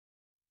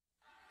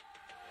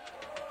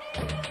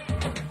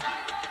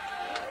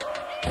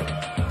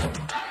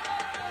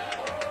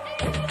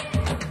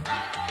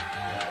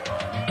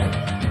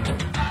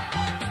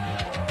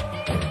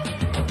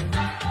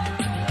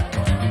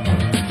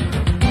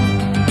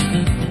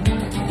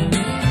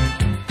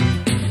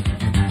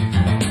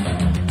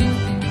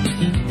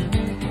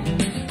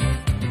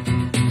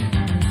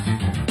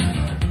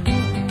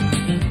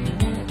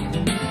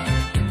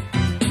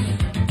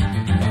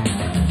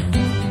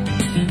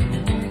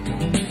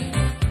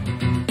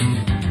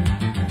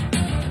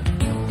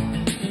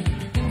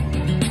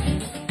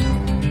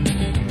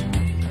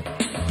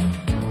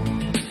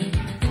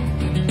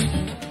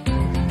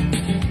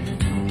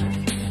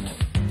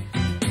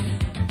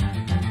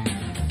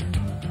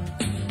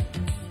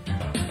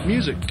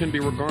Music can be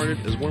regarded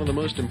as one of the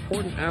most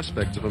important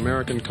aspects of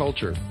American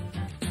culture.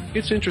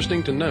 It's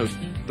interesting to note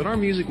that our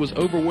music was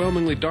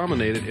overwhelmingly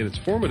dominated in its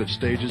formative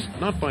stages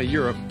not by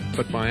Europe,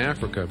 but by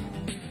Africa.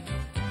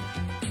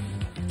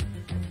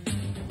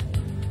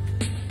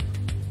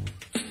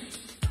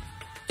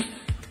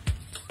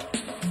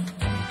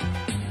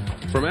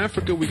 From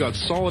Africa we got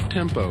solid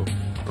tempo,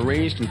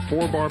 arranged in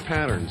 4-bar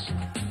patterns.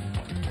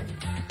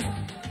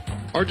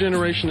 Our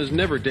generation has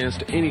never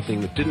danced to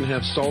anything that didn't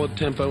have solid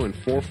tempo and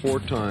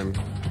 4/4 time.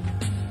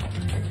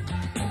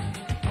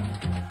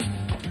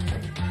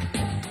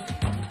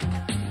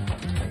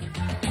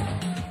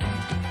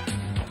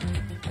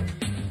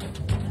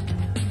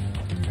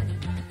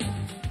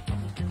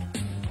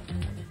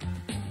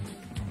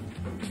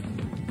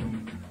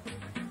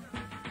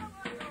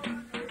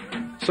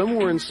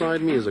 Somewhere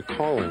inside me is a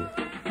calling.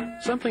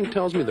 Something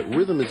tells me that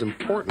rhythm is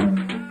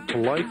important to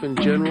life in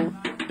general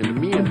and to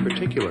me in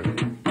particular.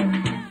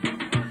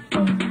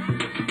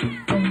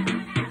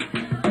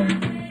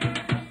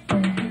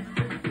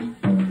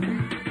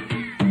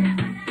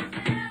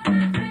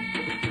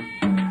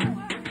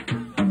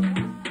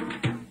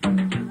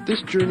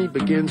 This journey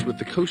begins with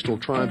the coastal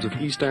tribes of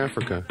East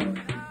Africa,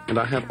 and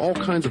I have all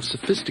kinds of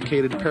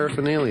sophisticated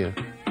paraphernalia.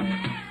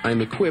 I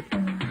am equipped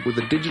with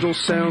a digital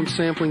sound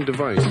sampling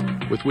device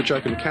with which I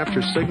can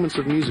capture segments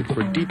of music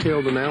for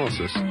detailed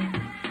analysis.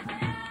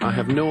 I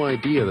have no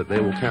idea that they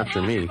will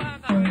capture me.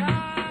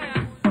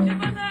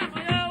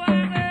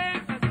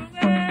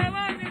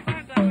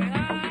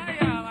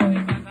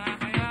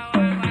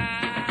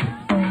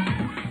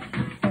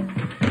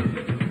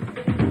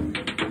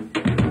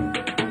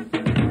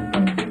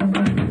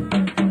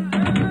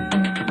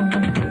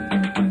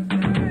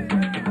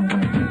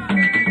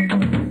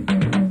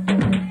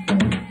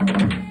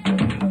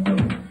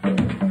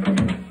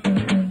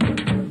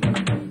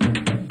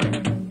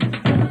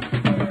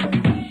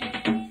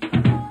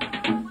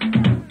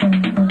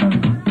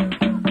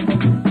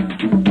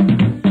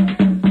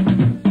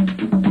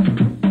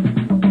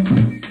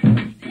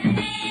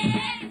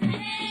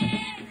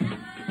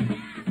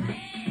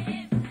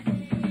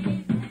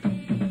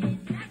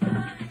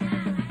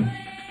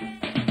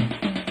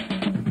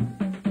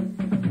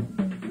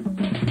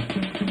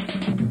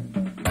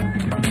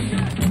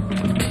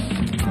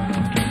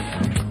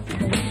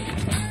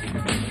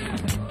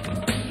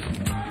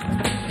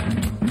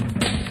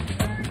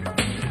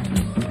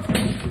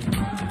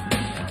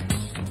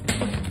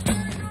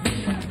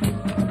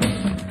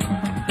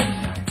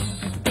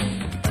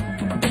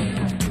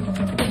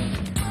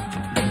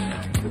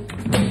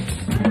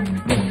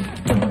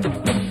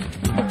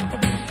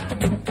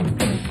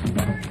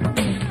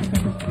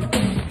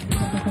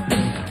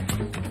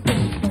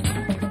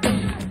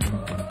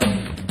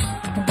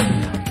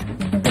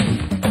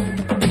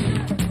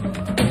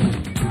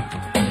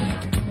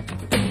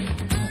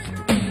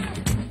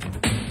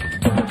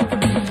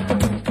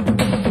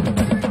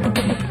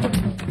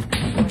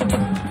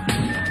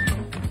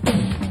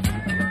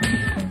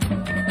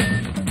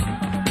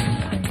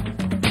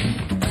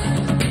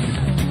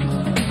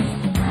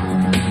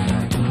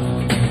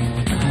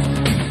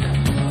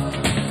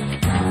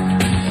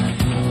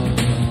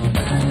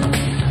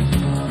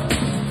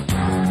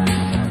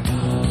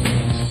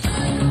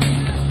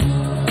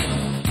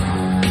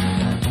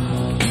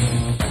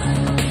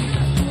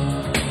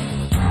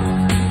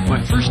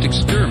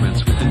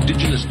 Experiments with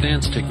indigenous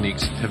dance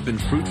techniques have been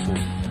fruitful.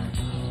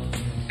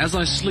 As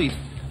I sleep,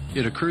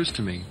 it occurs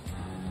to me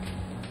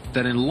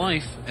that in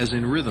life, as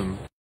in rhythm,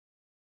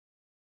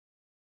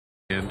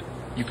 and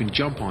you can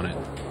jump on it.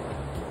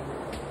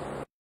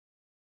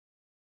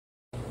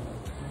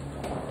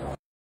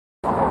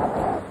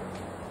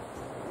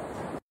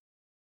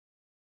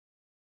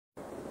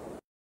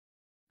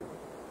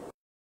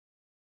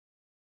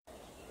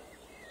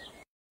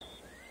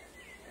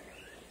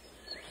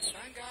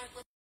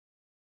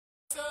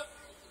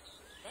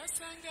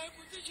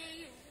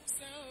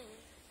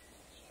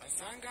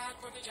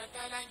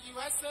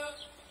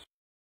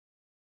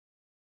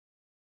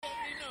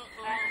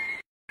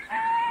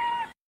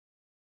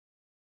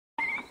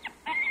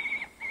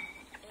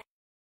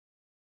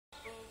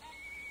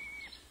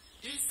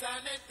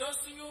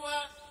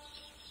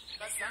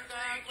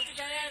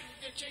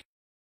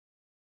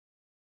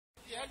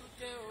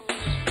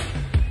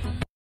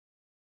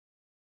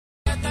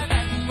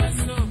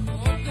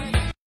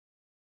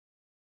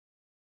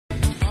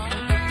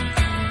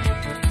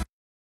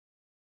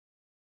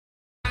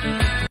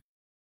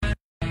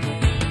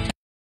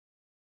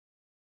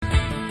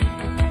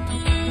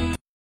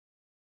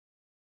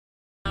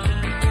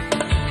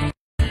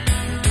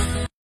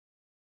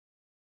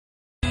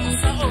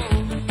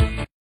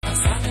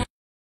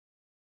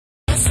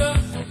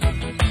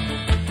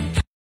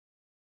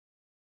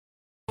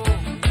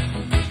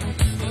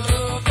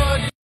 Oh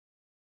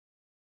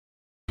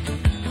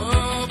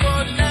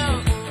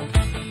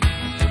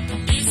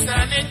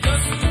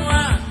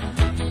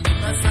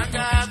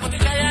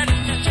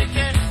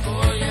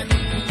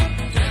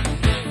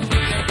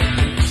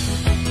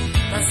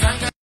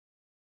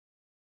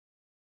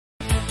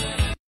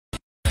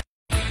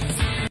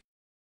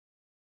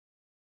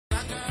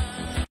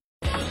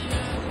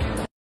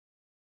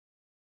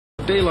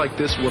day like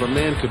this, what a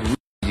man could really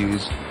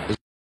use is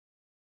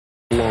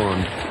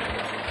Lorne.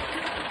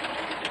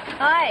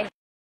 Hi.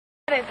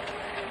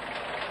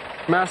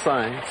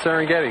 Masai,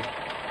 Serengeti.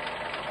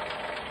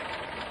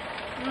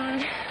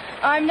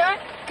 I'm not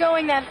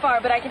going that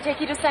far, but I can take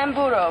you to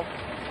Samburu.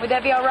 Would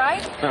that be all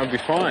right? That would be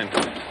fine.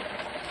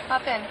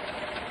 Hop in.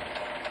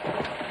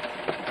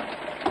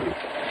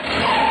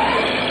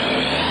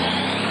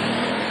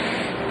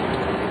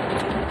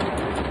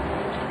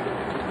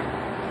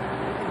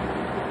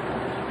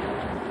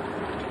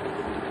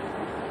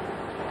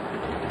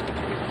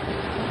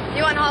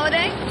 You on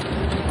holiday?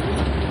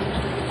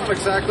 Not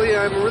exactly.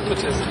 I'm a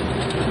rhythmatist.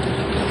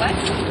 What?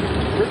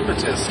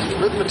 Rhythmatist.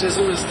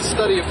 Rhythmatism is the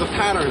study of the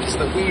patterns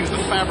that weave the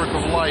fabric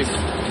of life.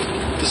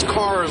 This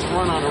car is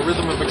run on a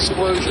rhythm of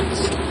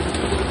explosions.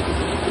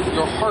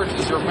 Your heart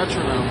is your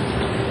metronome.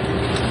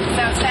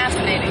 Sounds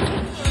fascinating.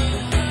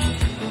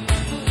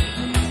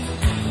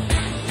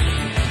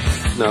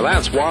 Now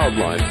that's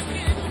wildlife.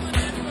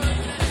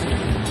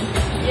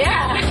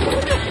 Yeah.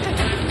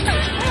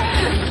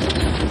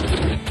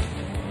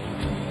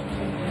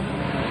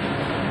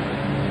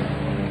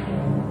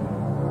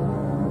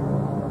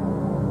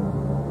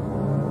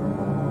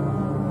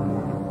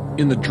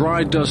 In the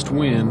dry dust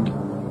wind,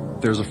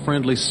 there's a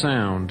friendly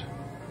sound.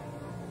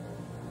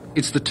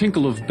 It's the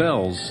tinkle of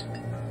bells.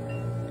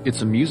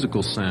 It's a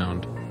musical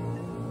sound.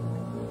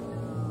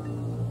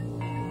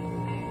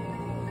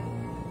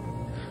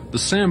 The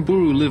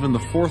Samburu live in the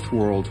fourth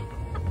world.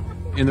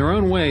 In their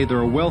own way,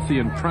 they're a wealthy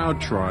and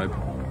proud tribe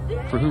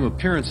for whom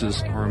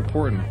appearances are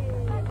important.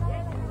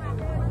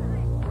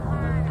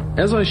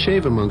 As I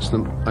shave amongst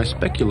them, I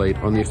speculate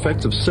on the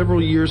effects of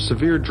several years'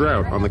 severe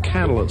drought on the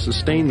cattle that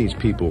sustain these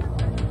people.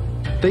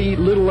 They eat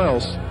little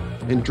else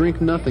and drink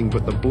nothing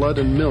but the blood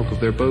and milk of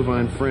their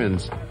bovine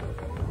friends.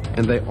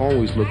 And they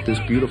always look this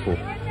beautiful.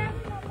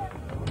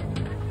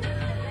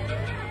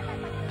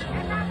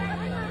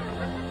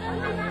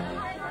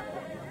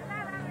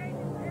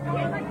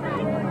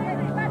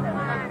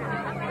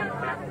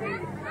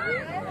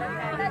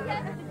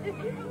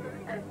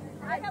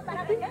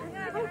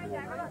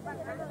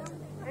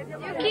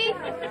 Yuki,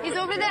 he's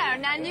over there.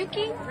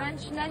 Nanyuki?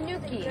 Ranch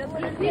Nanyuki.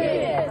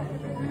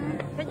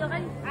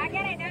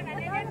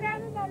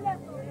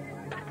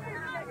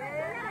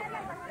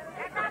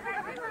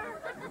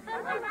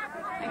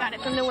 I got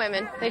it from the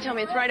women. They tell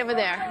me it's right over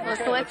there. Well,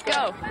 so let's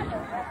go.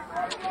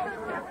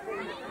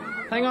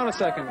 Hang on a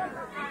second.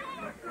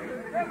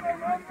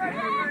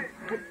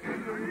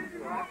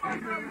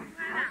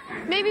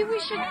 Maybe we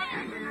should...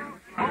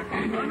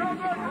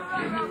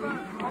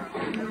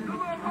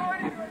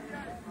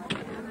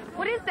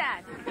 What is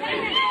that?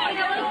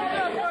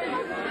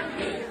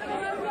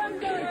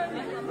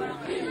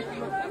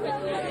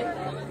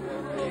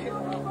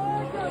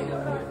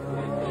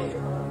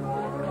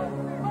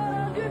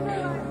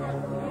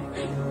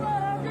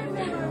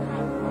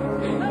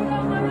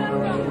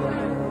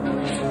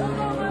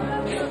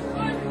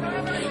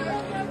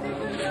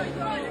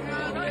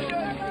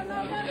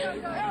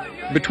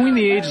 Between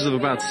the ages of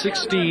about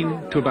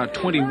 16 to about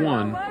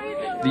 21,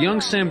 the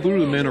young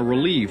Samburu men are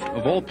relieved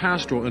of all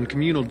pastoral and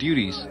communal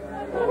duties.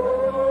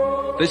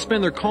 They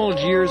spend their college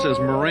years as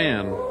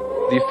Moran,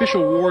 the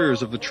official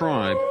warriors of the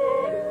tribe.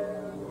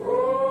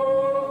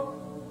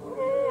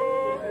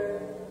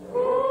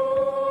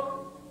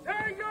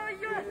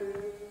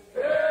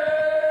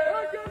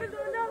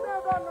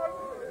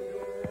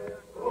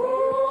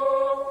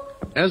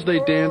 As they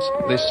dance,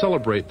 they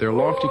celebrate their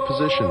lofty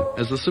position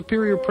as the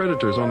superior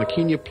predators on the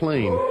Kenya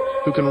plain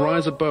who can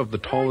rise above the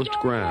tallest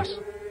grass.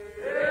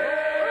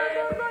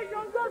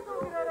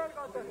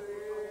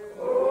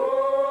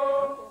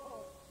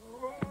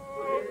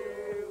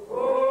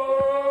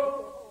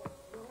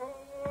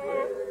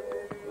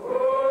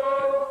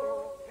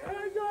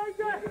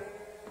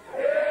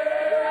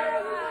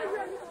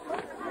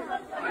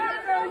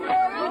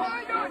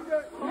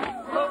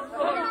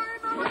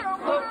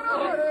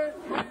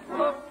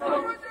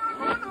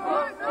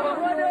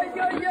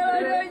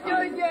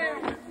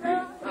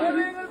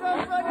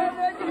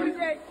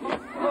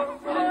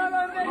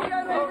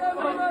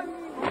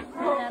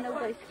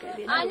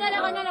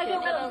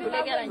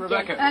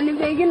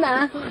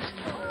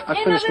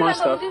 I've finished my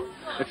stuff.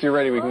 If you're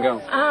ready, we can go.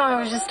 Oh, I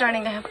was just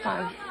starting to have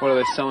fun. What are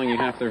they selling you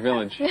half their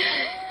village?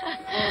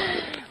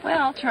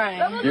 Well,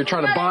 trying. You're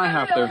trying to buy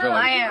half their village.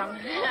 I am.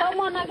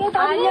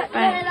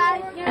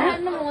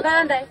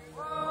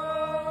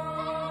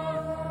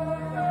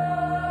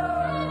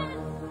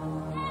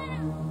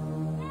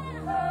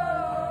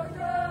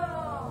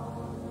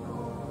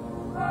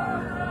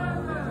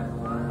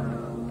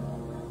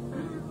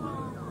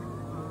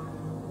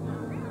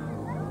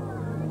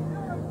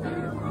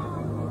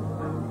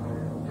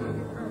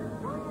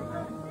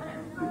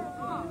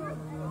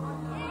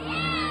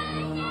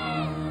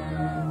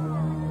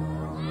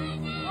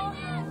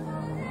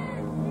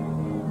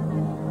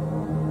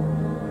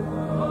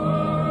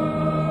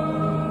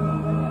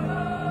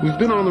 We've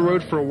been on the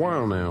road for a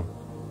while now.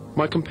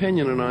 My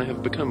companion and I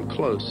have become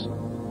close.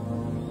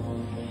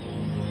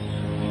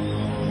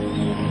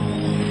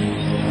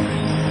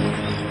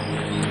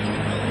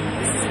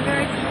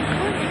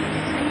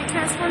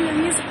 transform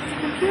your music to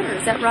the computer,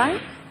 is that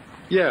right?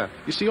 Yeah,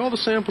 you see, all the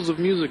samples of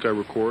music I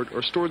record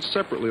are stored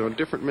separately on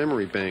different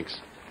memory banks,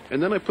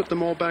 and then I put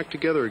them all back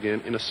together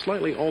again in a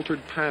slightly altered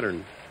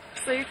pattern.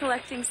 So you're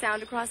collecting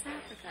sound across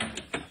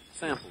Africa?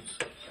 Samples.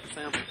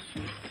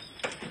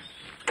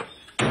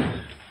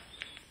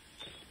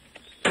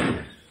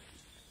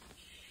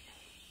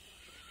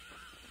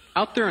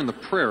 Out there in the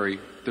prairie,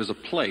 there's a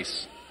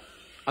place.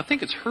 I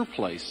think it's her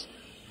place.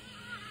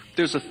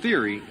 There's a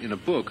theory in a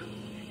book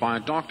by a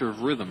doctor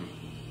of rhythm.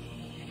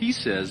 He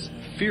says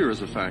fear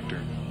is a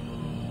factor.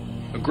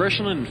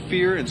 Aggression and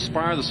fear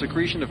inspire the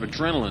secretion of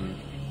adrenaline.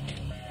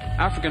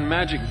 African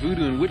magic,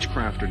 voodoo, and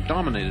witchcraft are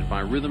dominated by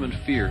rhythm and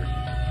fear.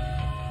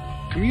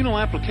 Communal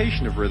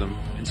application of rhythm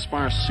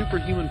inspires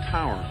superhuman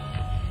power.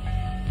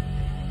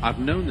 I've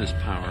known this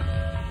power.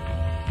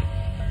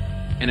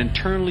 An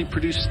internally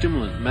produced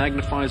stimulant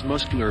magnifies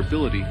muscular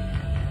ability,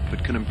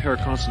 but can impair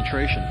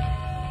concentration.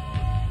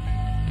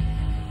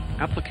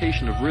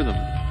 Application of rhythm,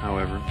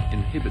 however,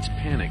 inhibits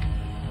panic.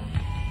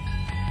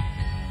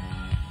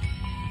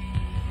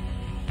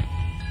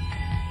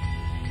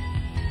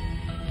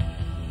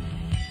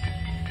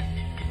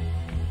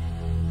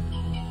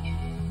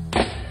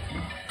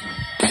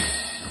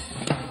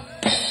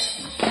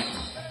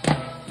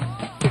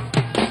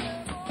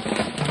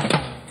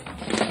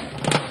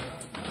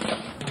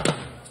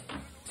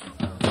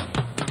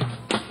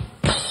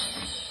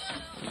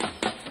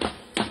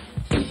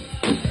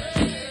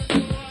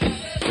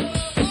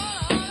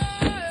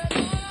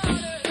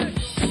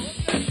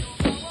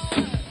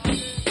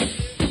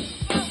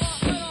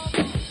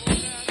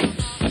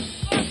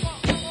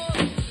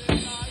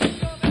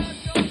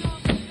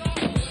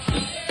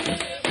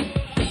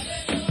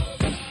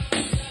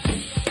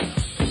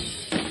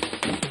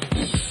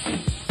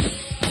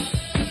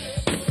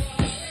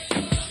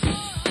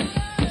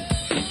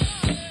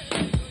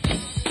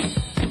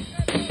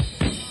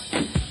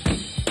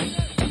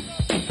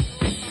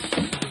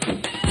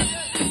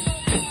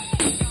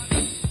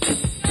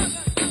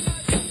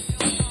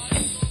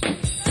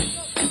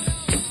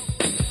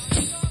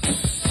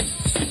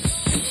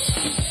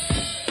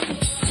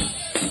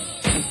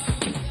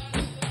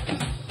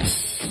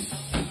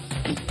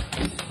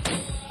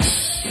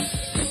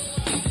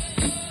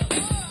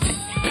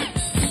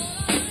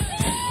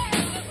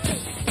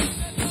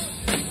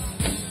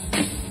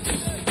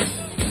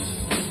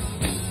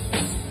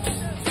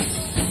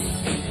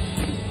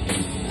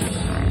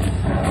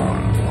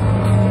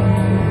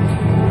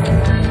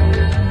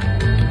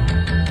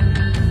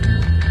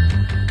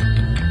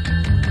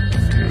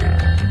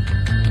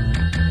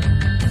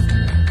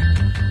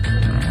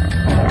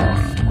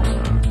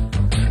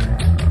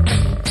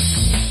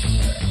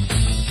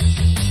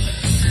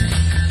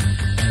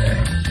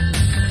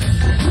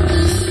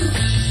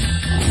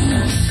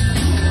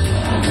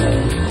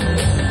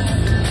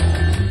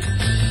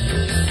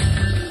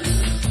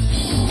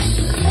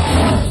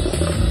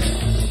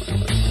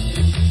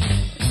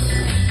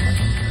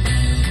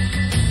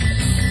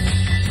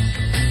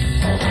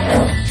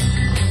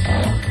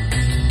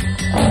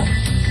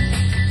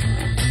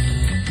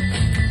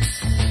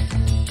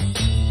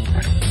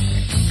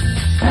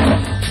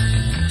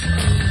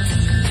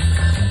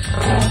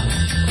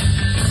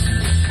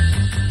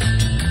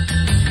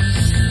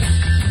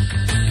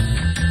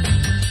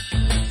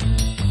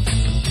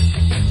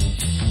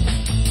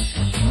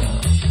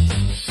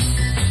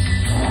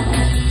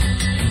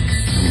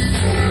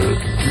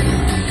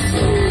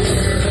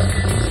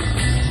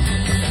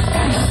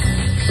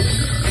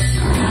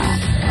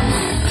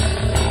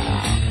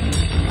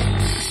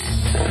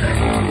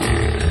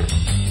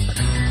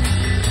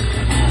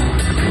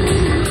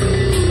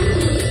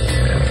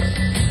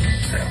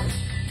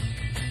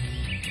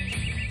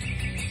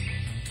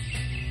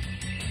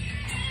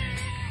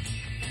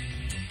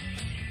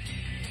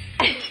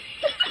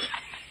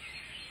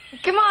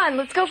 Come on,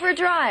 let's go for a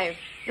drive.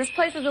 This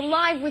place is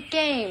alive with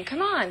game.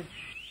 Come on.